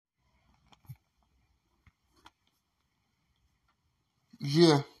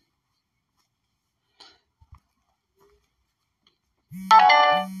Yeah.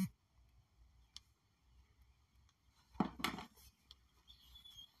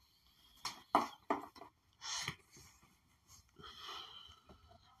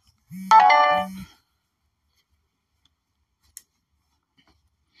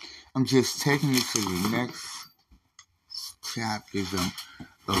 I'm just taking it to the next chapters of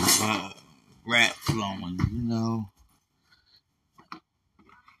rap flowing, you know.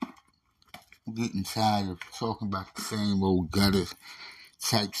 I'm getting tired of talking about the same old gutter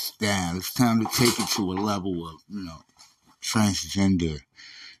type style. It's time to take it to a level of, transgender,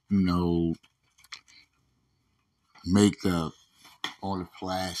 makeup, all the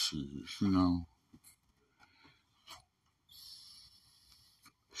flashes.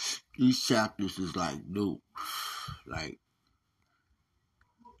 These chapters is like dope. Like,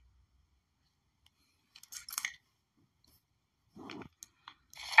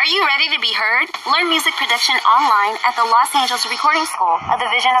 are you ready to be heard? Learn music production online at the Los Angeles Recording School, a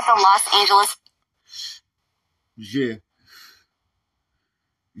division of the Los Angeles. Yeah.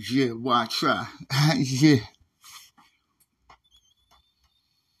 Yeah, why try? Yeah.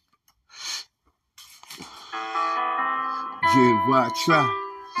 Yeah, why try?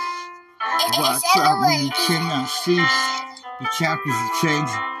 Why try when you cannot see? The chapters are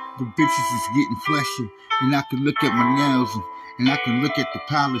changing, the bitches is getting fleshy, and I can look at my nails and I can look at the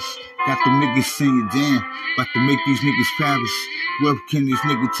polish. Got them niggas saying, damn, about to make these niggas perish. Where can this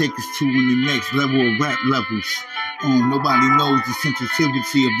nigga take us to in the next level of rap levels? Nobody knows the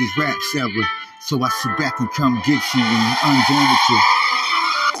sensitivity of this rap server, so I sit back and come get you and undamage you.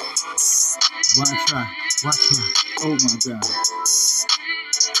 Why try? Why try? Oh my God.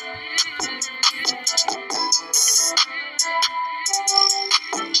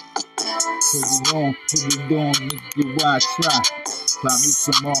 Put it on, nigga, why try? Buy me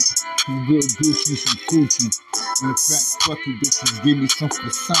some more, some good Gucci, some Gucci. In fact, fuck you bitches, give me some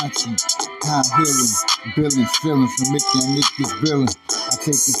Versace. High healing, billing, feeling, so make that niggas billing. I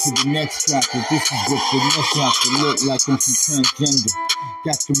take it to the next chapter, this is what the next chapter look like on some transgender.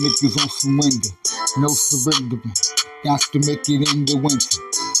 Got the niggas on some window, no surrender. Got to make it in the winter.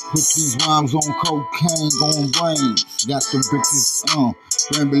 Put these rhymes on cocaine, on brains. Got them bitches,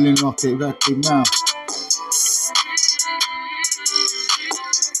 rambling off their mouth.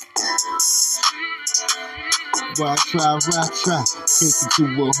 Why try, take it to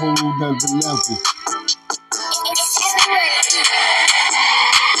a whole nother level.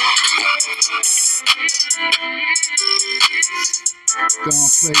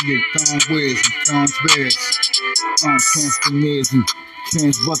 Don't play it, don't wears, don't bears. Transformism,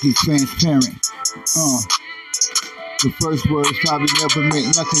 trans-bucket, transparent. The first words probably never meant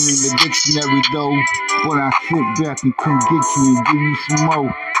nothing in the dictionary though. But I sit back and come get you and give you some more.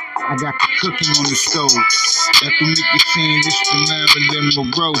 I got the cooking on the stove. Got the niggas saying this the Marilyn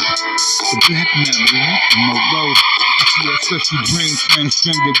Monroe. The black Marilyn Monroe. I see that sexy dream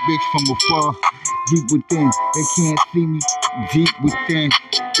transgender bitch from afar. Deep within, they can't see me. Deep within,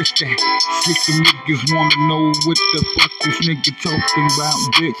 it's that shit the niggas wanna know what the fuck this nigga talking about,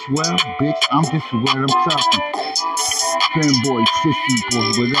 bitch. Well, bitch, I'm just what I'm talking. Fanboy, sissy boy,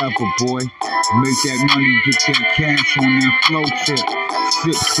 whatever boy. Make that money, get that cash on that flow tip.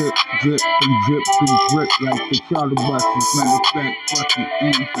 Sip, drip and drip and drip like the Charlie buses. Matter of fact, fuck it,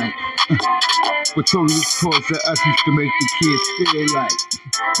 anything. Petroleum toys that us used to make the kids feel like.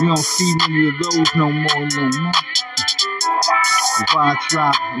 You don't see many of those no more. Why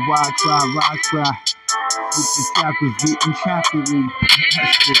try? With the chapters getting chaptery.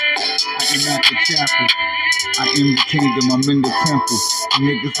 That's it. I am at the chapel. I am the kingdom, I'm in the temple. The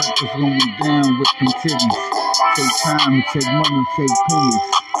niggas like us going down with them titties. Take time, take money, take pennies.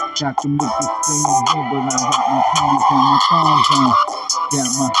 Got them niggas singing good, but I got my pennies and my thongs on. Got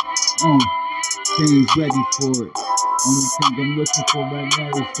my things ready for it. Only thing I'm looking for right now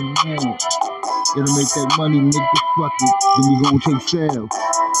is some mail. Gotta make that money, nigga, fuck it. Then we gon' take sales.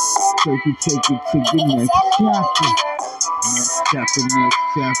 Take it to the next chapter. Next chapter.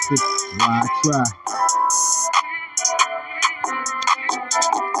 Why try?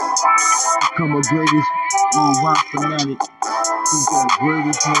 Become a greatest rock fanatic. Who's got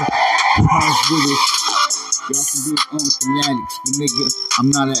greatest house with it? Y'all can be fanatics, but nigga, I'm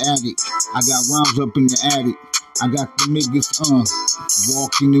not an addict. I got rounds up in the attic. I got the niggas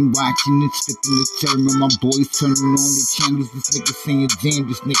walking and watching and sticking the term. My boys turning on the channels. This nigga saying damn,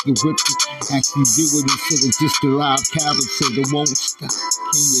 this nigga ripped it. Actually did what he said, it's just a live character that won't stop.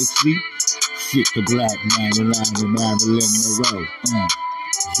 Can you see? Shit, the black man alive and Marilyn Monroe.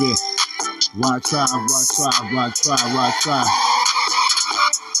 Yeah. Why try?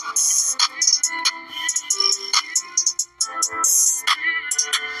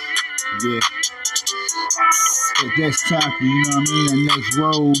 Yeah. But that's choppy, you know what I mean? That next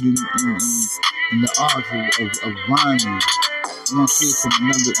road and the art of rhyming. I don't see it from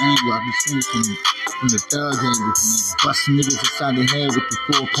another angle. I be seeing it from the thug angle. Busting niggas inside the head with the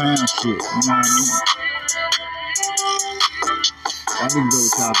 4-pound shit. You know what I mean? I didn't go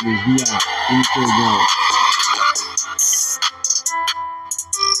top of this. We out.